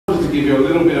give you a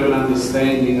little bit of an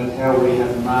understanding of how we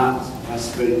have marked our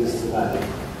speakers today.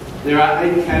 There are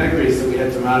 8 categories that we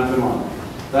had to mark them on.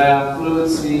 They are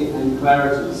fluency and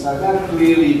clarity, so how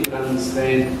clearly you could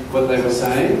understand what they were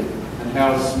saying and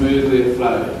how smoothly it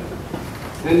flowed.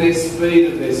 Then their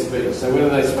speed of their speech, so whether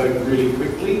they spoke really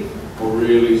quickly or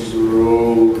really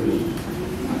slowly.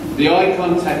 The eye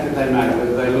contact that they made,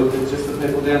 whether they looked at just the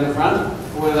people down the front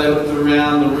or whether they looked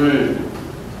around the room.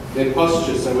 Their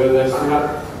posture, so whether they stood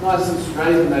up nice and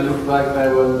straight and they looked like they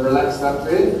were relaxed up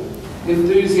there.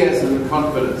 Enthusiasm and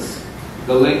confidence.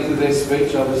 The length of their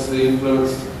speech obviously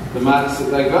influenced the marks that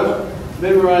they got.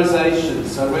 Memorisation,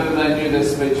 so whether they knew their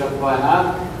speech off by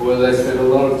heart or whether they spent a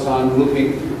lot of time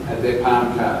looking at their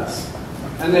palm cards.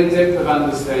 And their depth of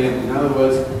understanding, in other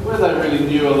words, whether they really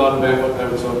knew a lot about what they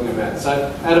were talking about. So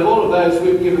out of all of those,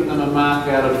 we've given them a mark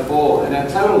out of 4, and our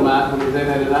total mark would have then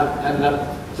added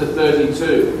up to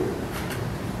 32.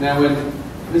 Now when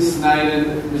Mrs.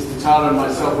 Naden, Mr. Tyler and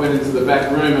myself went into the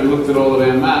back room and looked at all of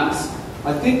our marks,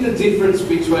 I think the difference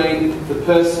between the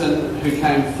person who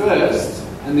came first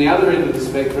and the other end of the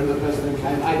spectrum, the person who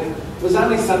came 8th, was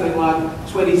only something like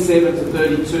 27 to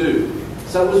 32.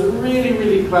 So it was really,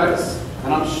 really close.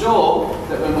 And I'm sure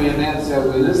that when we announce our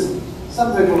winners,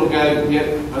 some people will go,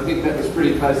 yep, I think that was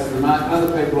pretty close to the mark.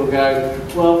 Other people will go,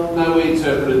 well, no, we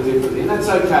interpret it differently. And that's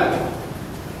okay.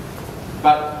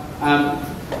 But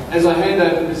as I hand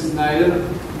over to Mrs.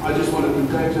 Naden, I just want to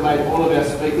congratulate all of our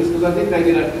speakers because I think they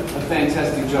did a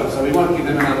fantastic job. So we might give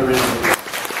them another round of applause.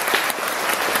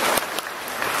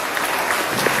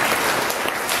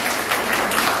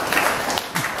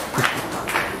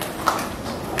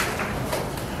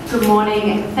 Good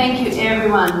morning. Thank you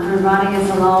everyone for inviting us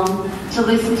along to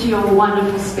listen to your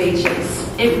wonderful speeches.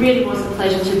 It really was a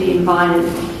pleasure to be invited.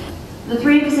 The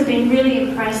 3 of us have been really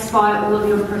impressed by all of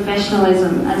your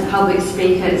professionalism as public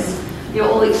speakers. You're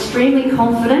all extremely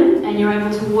confident and you're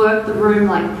able to work the room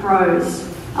like pros.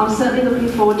 I'm certainly looking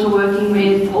forward to working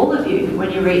with all of you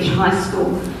when you reach high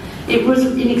school. It was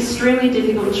an extremely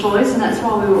difficult choice, and that's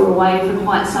why we were away for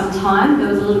quite some time. There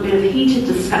was a little bit of heated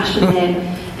discussion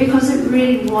there because it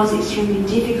really was extremely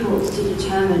difficult to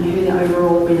determine who the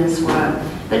overall winners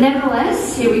were. But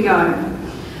nevertheless, here we go.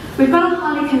 We've got a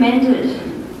highly commended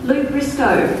Luke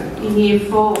Briscoe in Year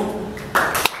 4.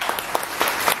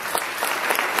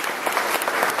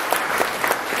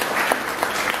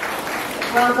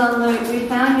 Well done, Luke. We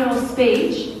found your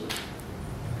speech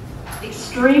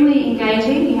extremely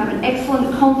engaging. You have an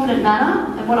excellent, confident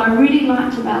manner. And what I really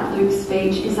liked about Luke's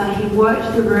speech is that he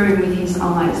worked the room with his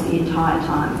eyes the entire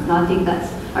time. And I think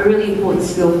that's a really important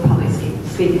skill for public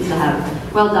speakers to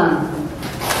have. Well done.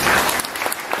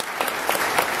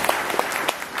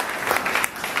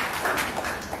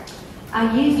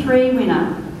 Our Year 3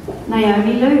 winner,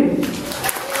 Naomi Liu.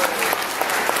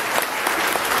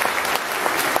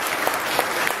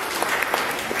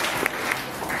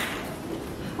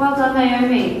 Well done,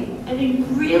 Naomi. A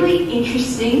really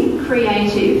interesting,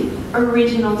 creative,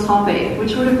 original topic,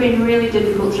 which would have been really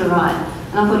difficult to write.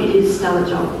 And I thought you did a stellar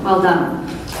job. Well done.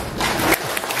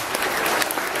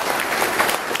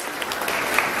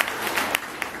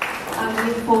 Our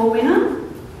Year 4 winner,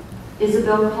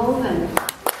 Isobel Colvin.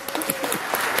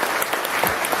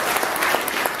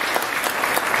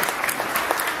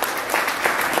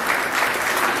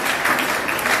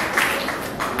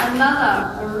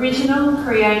 Another original,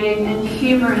 creative and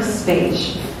humorous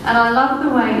speech. And I love the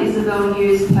way Isobel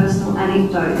used personal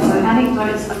anecdotes. So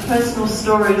anecdotes are personal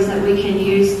stories that we can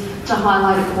use to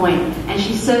highlight a point. And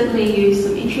she certainly used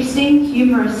some interesting,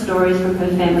 humorous stories from her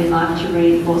family life to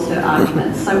reinforce her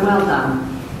arguments. So well done.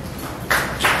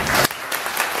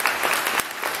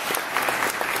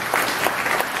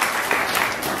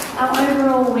 Our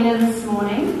overall winner this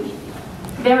morning,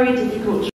 very difficult